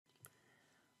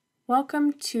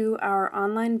Welcome to our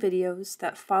online videos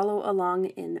that follow along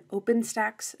in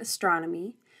OpenStax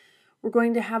Astronomy. We're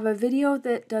going to have a video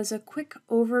that does a quick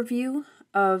overview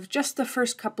of just the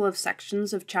first couple of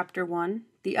sections of Chapter 1.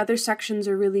 The other sections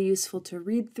are really useful to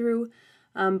read through,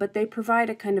 but they provide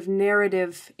a kind of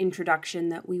narrative introduction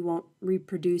that we won't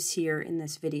reproduce here in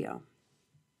this video.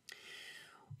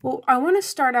 What I want to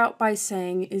start out by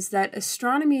saying is that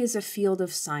astronomy is a field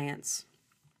of science.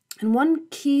 And one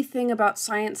key thing about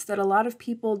science that a lot of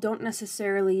people don't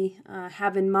necessarily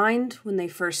have in mind when they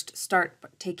first start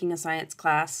taking a science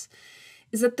class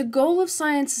is that the goal of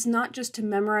science is not just to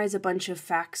memorize a bunch of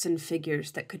facts and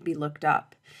figures that could be looked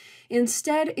up.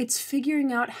 Instead, it's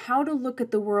figuring out how to look at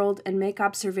the world and make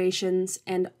observations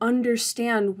and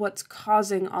understand what's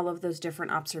causing all of those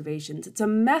different observations. It's a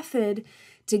method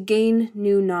to gain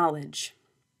new knowledge.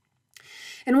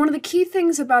 And one of the key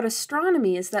things about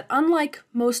astronomy is that unlike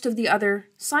most of the other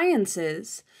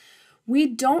sciences, we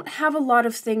don't have a lot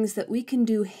of things that we can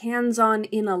do hands-on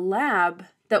in a lab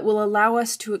that will allow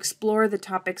us to explore the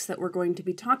topics that we're going to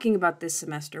be talking about this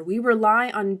semester. We rely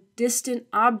on distant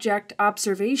object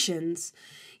observations,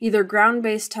 either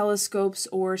ground-based telescopes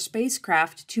or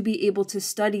spacecraft, to be able to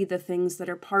study the things that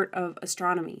are part of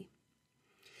astronomy.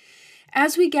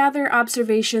 As we gather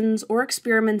observations or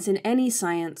experiments in any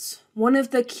science, one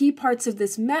of the key parts of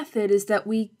this method is that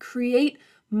we create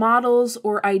models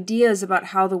or ideas about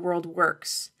how the world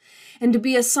works. And to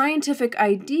be a scientific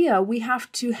idea, we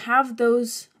have to have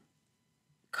those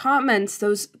comments,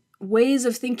 those ways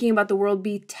of thinking about the world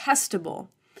be testable.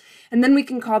 And then we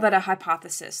can call that a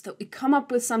hypothesis, that we come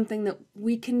up with something that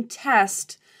we can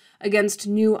test against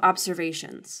new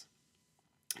observations.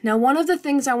 Now, one of the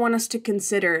things I want us to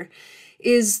consider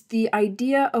is the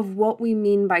idea of what we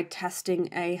mean by testing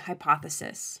a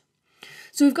hypothesis.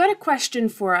 So we've got a question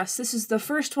for us. This is the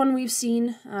first one we've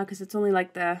seen because it's only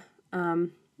like the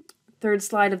third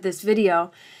slide of this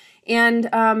video. And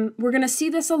we're going to see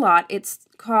this a lot. It's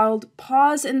called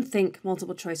pause and think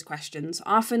multiple choice questions.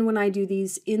 Often when I do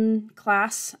these in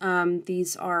class,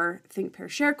 these are think, pair,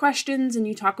 share questions and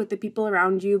you talk with the people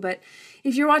around you. But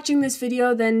if you're watching this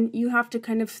video, then you have to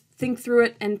kind of think through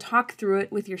it and talk through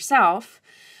it with yourself.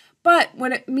 But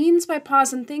what it means by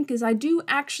pause and think is I do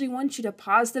actually want you to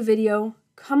pause the video,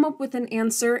 come up with an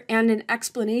answer and an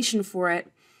explanation for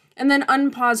it, and then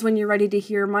unpause when you're ready to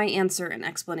hear my answer and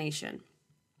explanation.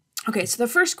 Okay, so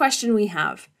the first question we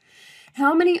have,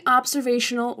 how many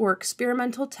observational or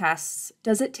experimental tests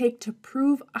does it take to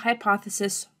prove a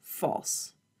hypothesis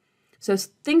false? So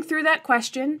think through that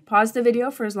question, pause the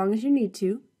video for as long as you need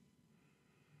to.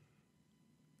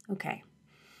 Okay,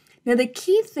 now the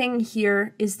key thing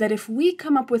here is that if we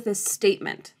come up with a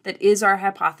statement that is our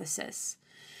hypothesis,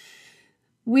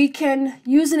 we can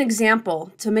use an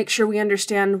example to make sure we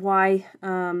understand why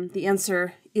the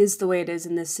answer is the way it is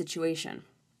in this situation.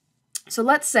 So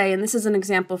let's say, and this is an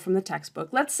example from the textbook,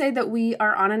 let's say that we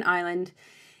are on an island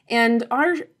and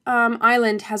our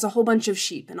island has a whole bunch of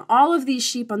sheep, and all of these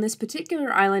sheep on this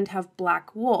particular island have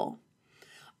black wool.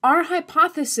 Our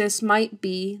hypothesis might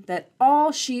be that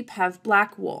all sheep have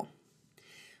black wool.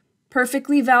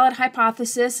 Perfectly valid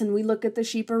hypothesis, and we look at the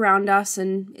sheep around us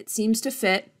and it seems to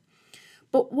fit.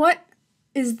 But what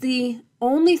is the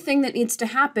only thing that needs to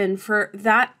happen for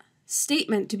that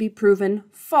statement to be proven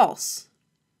false?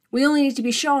 We only need to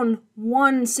be shown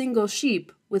one single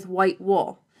sheep with white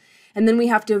wool. And then we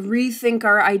have to rethink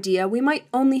our idea. We might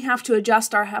only have to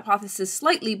adjust our hypothesis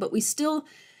slightly, but we still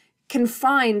can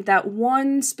find that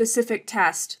one specific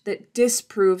test that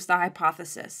disproves the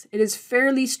hypothesis. It is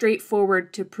fairly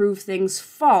straightforward to prove things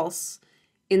false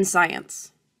in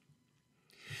science.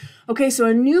 Okay, so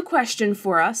a new question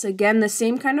for us. Again, the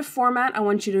same kind of format. I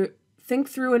want you to think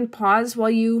through and pause while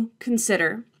you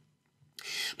consider.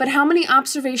 But how many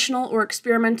observational or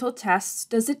experimental tests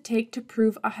does it take to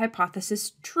prove a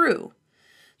hypothesis true?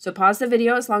 So pause the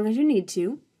video as long as you need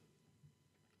to.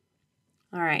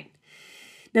 All right.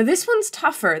 Now this one's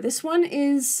tougher. This one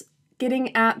is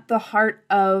getting at the heart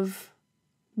of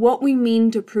what we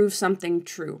mean to prove something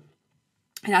true.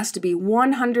 It has to be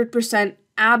 100%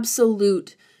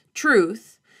 absolute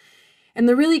truth. And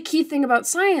the really key thing about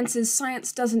science is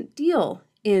science doesn't deal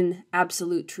in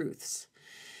absolute truths.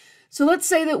 So let's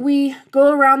say that we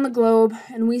go around the globe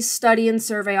and we study and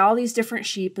survey all these different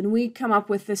sheep and we come up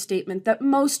with the statement that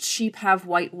most sheep have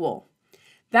white wool.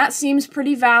 That seems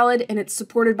pretty valid and it's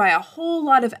supported by a whole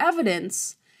lot of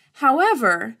evidence.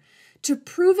 However, to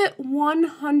prove it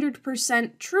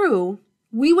 100% true,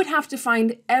 we would have to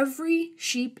find every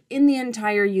sheep in the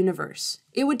entire universe.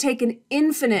 It would take an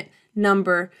infinite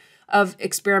number of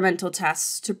experimental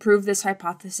tests to prove this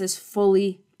hypothesis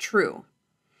fully true.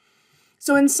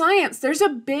 So in science, there's a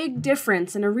big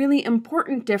difference and a really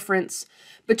important difference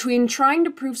between trying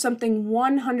to prove something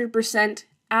 100%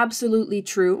 absolutely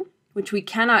true, which we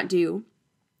cannot do,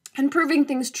 and proving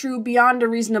things true beyond a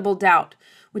reasonable doubt,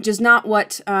 which is not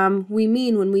what we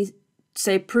mean when we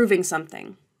say proving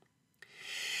something.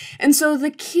 And so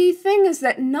the key thing is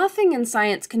that nothing in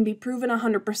science can be proven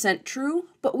 100% true,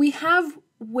 but we have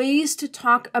ways to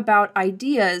talk about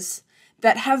ideas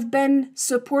that have been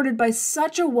supported by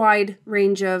such a wide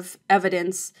range of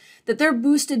evidence that they're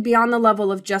boosted beyond the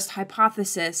level of just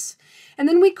hypothesis. And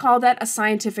then we call that a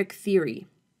scientific theory.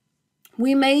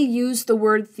 We may use the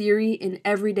word theory in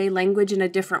everyday language in a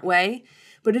different way,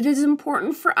 but it is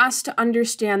important for us to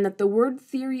understand that the word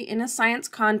theory in a science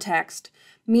context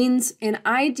means an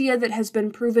idea that has been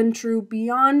proven true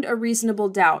beyond a reasonable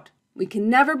doubt. We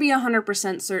can never be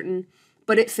 100% certain,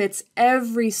 but it fits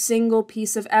every single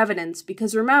piece of evidence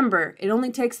because remember, it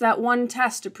only takes that one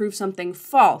test to prove something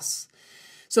false.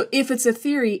 So if it's a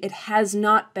theory, it has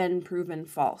not been proven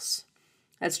false.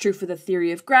 That's true for the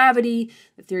theory of gravity,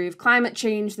 the theory of climate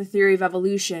change, the theory of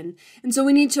evolution. And so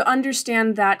we need to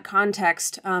understand that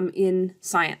context in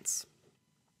science.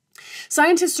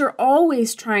 Scientists are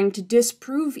always trying to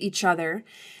disprove each other,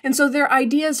 and so their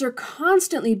ideas are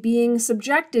constantly being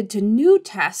subjected to new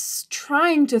tests,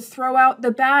 trying to throw out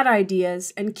the bad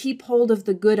ideas and keep hold of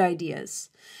the good ideas.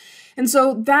 And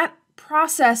so that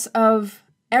process of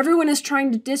everyone is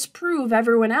trying to disprove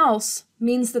everyone else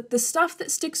means that the stuff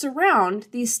that sticks around,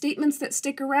 these statements that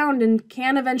stick around and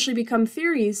can eventually become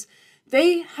theories,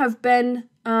 they have been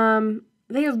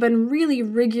really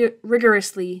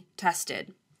rigorously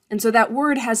tested. And so that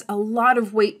word has a lot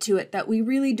of weight to it that we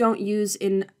really don't use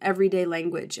in everyday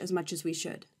language as much as we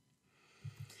should.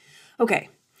 Okay,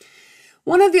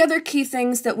 one of the other key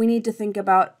things that we need to think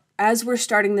about as we're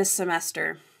starting this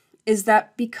semester is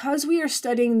that because we are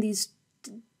studying these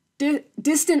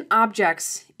distant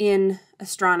objects in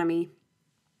astronomy,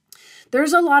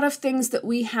 there's a lot of things that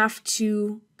we have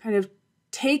to kind of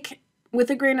take with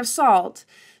a grain of salt,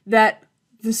 that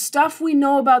the stuff we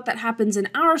know about that happens in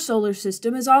our solar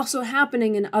system is also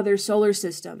happening in other solar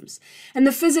systems. And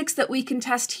the physics that we can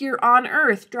test here on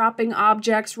Earth, dropping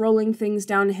objects, rolling things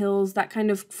down hills, that kind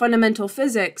of fundamental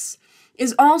physics,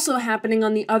 is also happening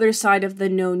on the other side of the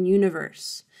known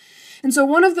universe. And so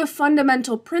one of the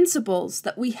fundamental principles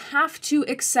that we have to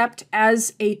accept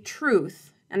as a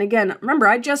truth, and again, remember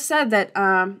I just said that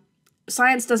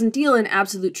science doesn't deal in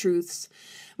absolute truths.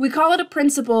 We call it a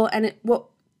principle, and what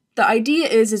the idea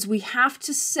is we have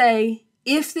to say,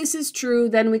 if this is true,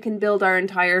 then we can build our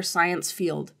entire science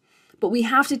field. But we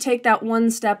have to take that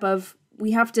one step of,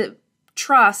 we have to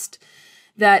trust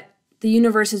that the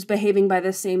universe is behaving by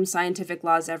the same scientific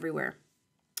laws everywhere.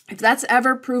 If that's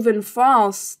ever proven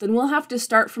false, then we'll have to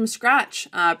start from scratch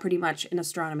pretty much in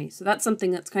astronomy. So that's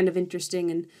something that's kind of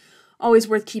interesting and always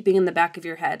worth keeping in the back of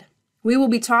your head. We will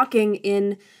be talking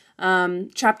in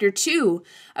Chapter 2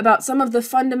 about some of the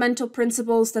fundamental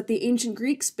principles that the ancient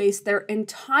Greeks based their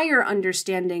entire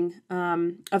understanding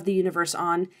of the universe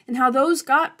on, and how those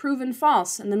got proven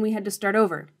false, and then we had to start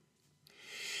over.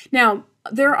 Now,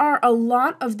 there are a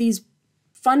lot of these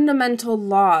fundamental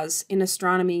laws in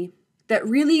astronomy that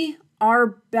really are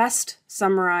best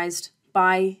summarized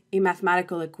by a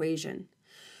mathematical equation.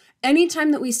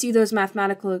 Anytime that we see those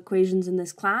mathematical equations in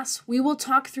this class, we will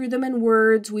talk through them in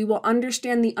words, we will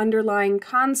understand the underlying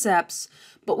concepts,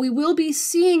 but we will be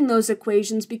seeing those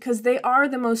equations because they are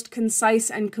the most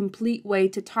concise and complete way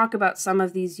to talk about some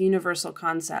of these universal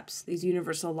concepts, these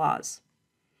universal laws.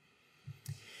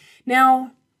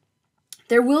 Now,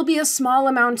 there will be a small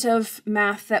amount of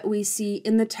math that we see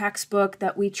in the textbook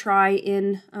that we try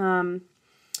in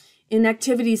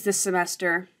activities this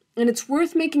semester. And it's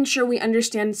worth making sure we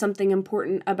understand something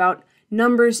important about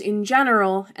numbers in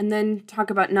general, and then talk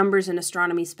about numbers in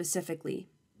astronomy specifically.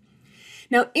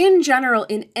 Now, in general,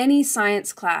 in any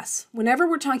science class, whenever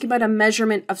we're talking about a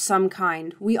measurement of some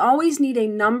kind, we always need a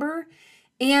number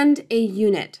and a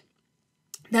unit.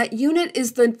 That unit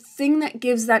is the thing that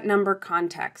gives that number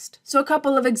context. So a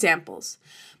couple of examples.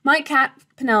 My cat,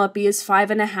 Penelope, is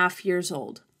 5.5 years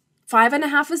old.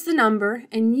 5.5 is the number,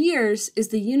 and years is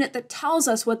the unit that tells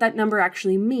us what that number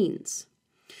actually means.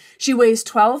 She weighs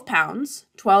 12 pounds,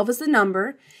 12 is the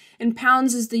number, and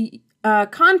pounds is the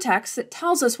context that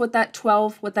tells us what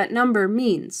that number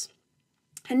means.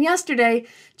 And yesterday,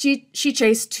 she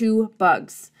chased 2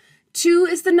 bugs. 2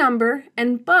 is the number,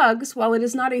 and bugs, while it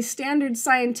is not a standard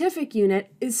scientific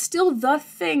unit, is still the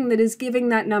thing that is giving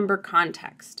that number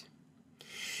context.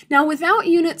 Now, without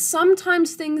units,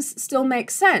 sometimes things still make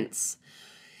sense.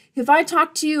 If I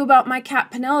talk to you about my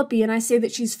cat Penelope and I say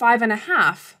that she's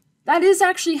 5.5, that is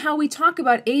actually how we talk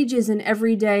about ages in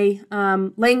everyday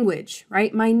language,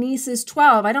 right? My niece is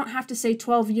 12. I don't have to say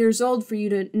 12 years old for you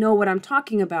to know what I'm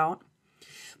talking about.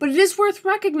 But it is worth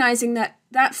recognizing that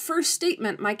that first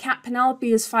statement, my cat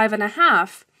Penelope is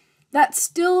 5.5, that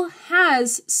still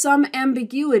has some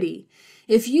ambiguity.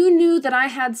 If you knew that I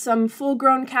had some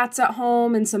full-grown cats at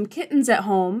home and some kittens at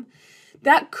home,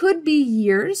 that could be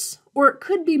years or it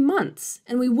could be months,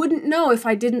 and we wouldn't know if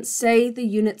I didn't say the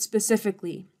unit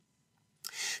specifically.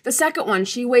 The second one,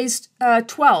 she weighs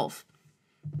 12.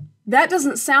 That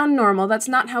doesn't sound normal. That's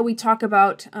not how we talk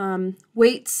about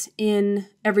weights in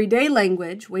everyday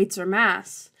language, weights or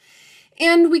mass.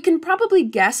 And we can probably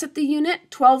guess at the unit.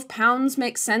 12 pounds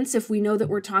makes sense if we know that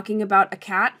we're talking about a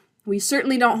cat. We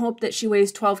certainly don't hope that she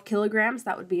weighs 12 kilograms.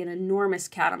 That would be an enormous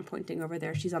cat. I'm pointing over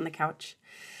there. She's on the couch.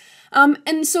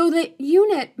 And so the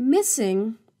unit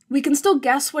missing, we can still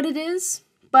guess what it is,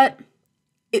 but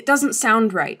it doesn't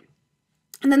sound right.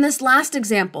 And then this last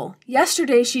example,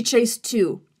 yesterday she chased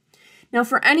 2. Now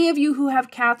for any of you who have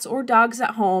cats or dogs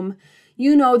at home,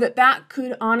 you know that that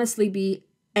could honestly be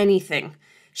anything.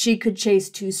 She could chase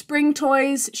 2 spring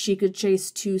toys, she could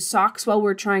chase 2 socks while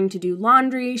we're trying to do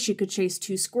laundry, she could chase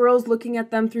 2 squirrels looking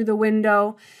at them through the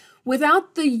window.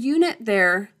 Without the unit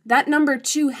there, that number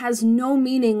 2 has no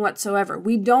meaning whatsoever.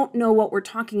 We don't know what we're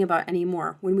talking about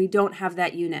anymore when we don't have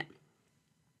that unit.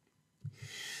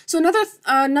 So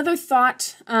another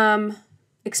thought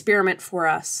experiment for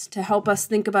us to help us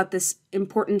think about this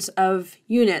importance of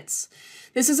units.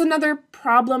 This is another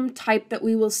problem type that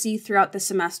we will see throughout the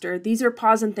semester. These are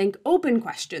pause and think open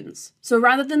questions. So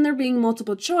rather than there being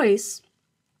multiple choice,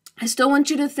 I still want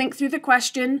you to think through the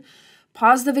question,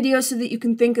 pause the video so that you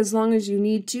can think as long as you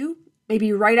need to,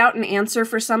 maybe write out an answer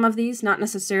for some of these, not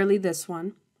necessarily this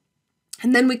one.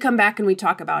 And then we come back and we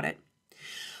talk about it.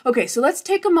 Okay, so let's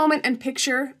take a moment and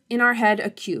picture in our head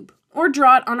a cube, or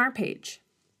draw it on our page.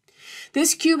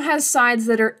 This cube has sides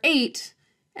that are 8,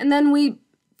 and then we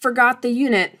forgot the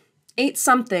unit, 8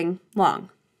 something long.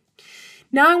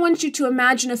 Now I want you to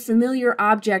imagine a familiar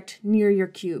object near your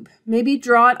cube. Maybe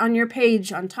draw it on your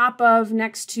page, on top of,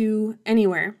 next to,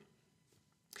 anywhere.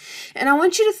 And I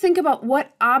want you to think about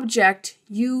what object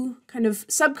you kind of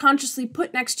subconsciously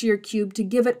put next to your cube to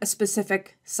give it a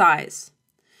specific size.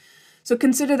 So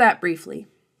consider that briefly.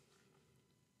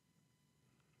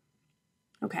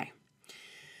 Okay.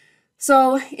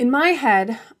 So in my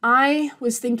head, I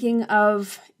was thinking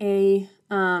of a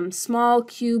small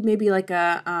cube, maybe like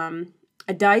a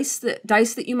dice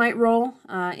that you might roll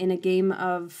in a game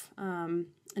of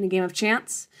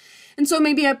chance. And so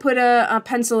maybe I put a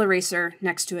pencil eraser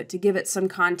next to it to give it some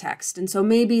context. And so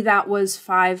maybe that was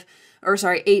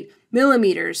 8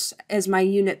 millimeters as my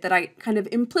unit that I kind of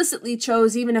implicitly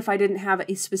chose, even if I didn't have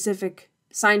a specific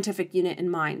scientific unit in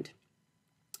mind.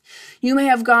 You may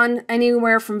have gone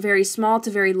anywhere from very small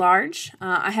to very large.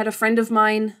 I had a friend of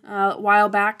mine a while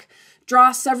back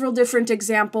draw several different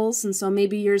examples, and so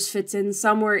maybe yours fits in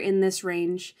somewhere in this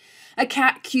range. A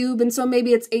cat cube, and so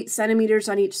maybe it's 8 centimeters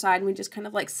on each side, and we just kind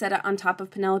of like set it on top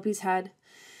of Penelope's head.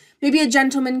 Maybe a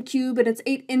gentleman cube, and it's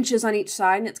 8 inches on each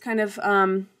side, and it's kind of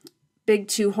big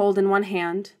to hold in one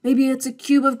hand. Maybe it's a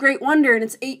cube of great wonder, and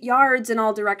it's 8 yards in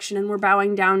all direction, and we're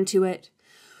bowing down to it.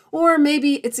 Or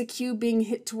maybe it's a cube being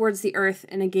hit towards the Earth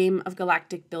in a game of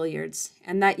galactic billiards,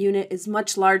 and that unit is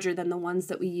much larger than the ones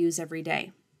that we use every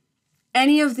day.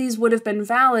 Any of these would have been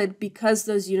valid because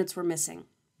those units were missing.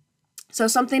 So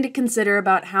something to consider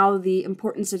about how the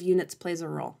importance of units plays a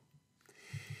role.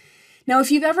 Now,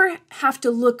 if you've ever have to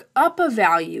look up a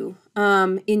value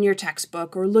in your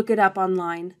textbook or look it up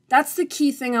online, that's the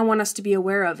key thing I want us to be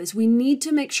aware of, is we need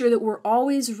to make sure that we're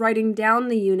always writing down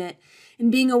the unit and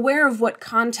being aware of what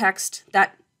context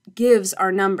that gives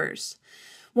our numbers.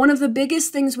 One of the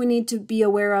biggest things we need to be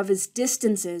aware of is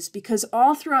distances, because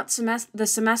all throughout the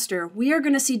semester, we are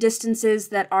going to see distances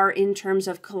that are in terms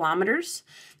of kilometers.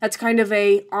 That's kind of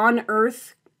a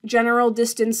on-Earth general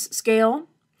distance scale.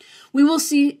 We will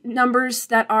see numbers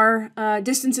that are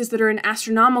distances that are in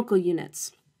astronomical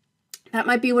units. That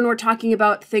might be when we're talking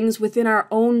about things within our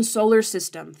own solar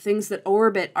system, things that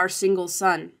orbit our single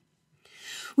sun.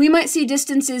 We might see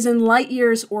distances in light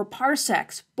years or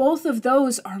parsecs. Both of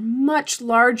those are much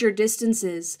larger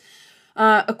distances,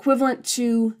 equivalent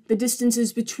to the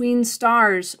distances between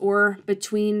stars or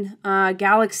between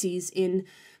galaxies in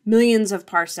millions of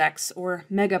parsecs or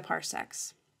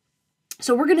megaparsecs.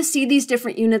 So we're going to see these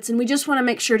different units, and we just want to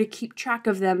make sure to keep track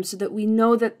of them so that we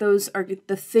know that those are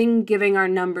the thing giving our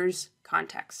numbers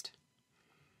context.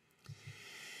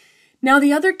 Now,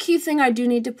 the other key thing I do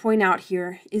need to point out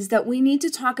here is that we need to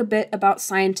talk a bit about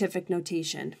scientific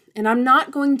notation. And I'm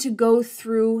not going to go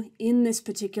through in this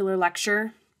particular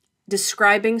lecture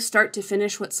describing start to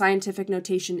finish what scientific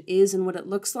notation is and what it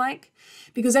looks like,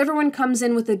 because everyone comes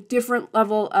in with a different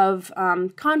level of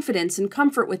confidence and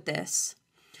comfort with this.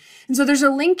 And so there's a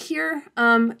link here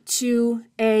to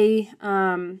a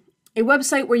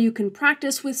website where you can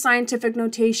practice with scientific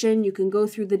notation. You can go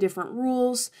through the different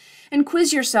rules and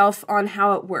quiz yourself on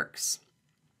how it works.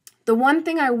 The one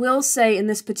thing I will say in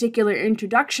this particular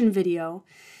introduction video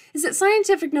is that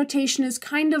scientific notation is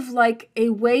kind of like a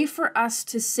way for us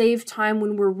to save time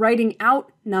when we're writing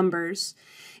out numbers,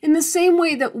 in the same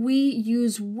way that we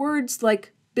use words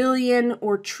like billion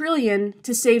or trillion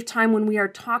to save time when we are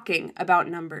talking about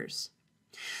numbers.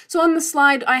 So on the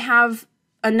slide, I have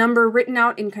a number written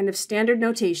out in kind of standard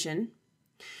notation,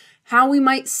 how we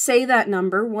might say that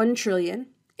number, 1 trillion,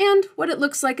 and what it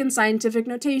looks like in scientific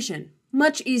notation.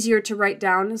 Much easier to write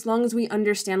down as long as we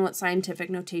understand what scientific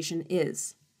notation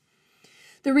is.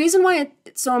 The reason why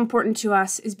it's so important to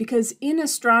us is because in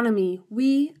astronomy,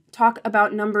 we talk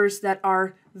about numbers that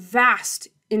are vast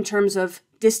in terms of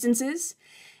distances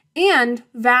and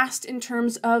vast in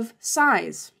terms of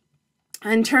size,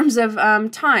 in terms of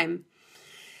time.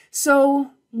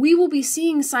 So we will be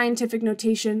seeing scientific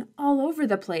notation all over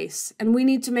the place, and we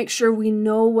need to make sure we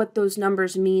know what those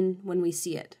numbers mean when we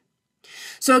see it.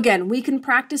 So again, we can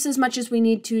practice as much as we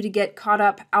need to get caught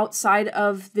up outside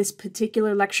of this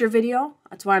particular lecture video.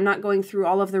 That's why I'm not going through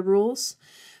all of the rules.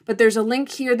 But there's a link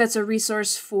here that's a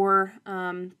resource for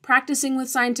practicing with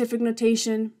scientific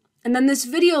notation. And then this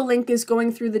video link is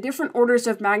going through the different orders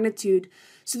of magnitude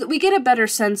so that we get a better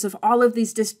sense of all of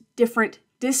these different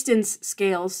distance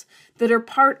scales that are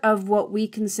part of what we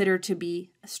consider to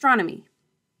be astronomy.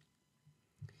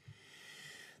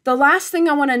 The last thing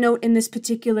I want to note in this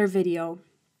particular video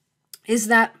is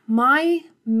that my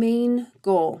main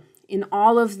goal in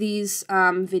all of these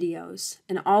videos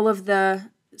and all of the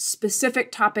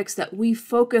specific topics that we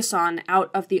focus on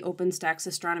out of the OpenStax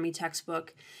astronomy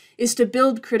textbook is to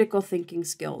build critical thinking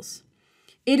skills.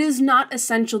 It is not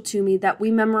essential to me that we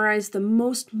memorize the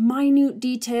most minute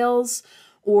details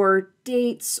or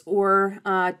dates or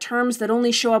terms that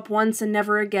only show up once and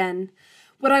never again.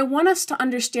 What I want us to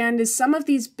understand is some of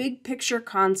these big picture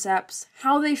concepts,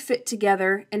 how they fit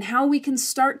together, and how we can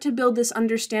start to build this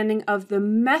understanding of the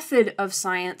method of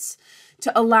science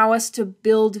to allow us to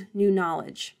build new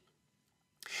knowledge.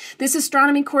 This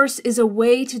astronomy course is a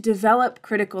way to develop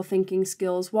critical thinking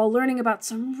skills while learning about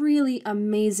some really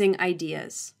amazing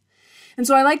ideas. And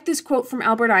so I like this quote from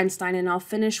Albert Einstein, and I'll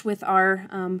finish with our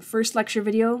first lecture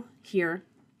video here.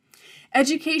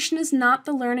 Education is not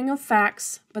the learning of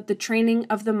facts, but the training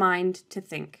of the mind to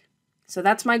think. So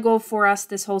that's my goal for us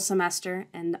this whole semester,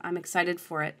 and I'm excited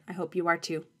for it. I hope you are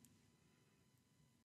too.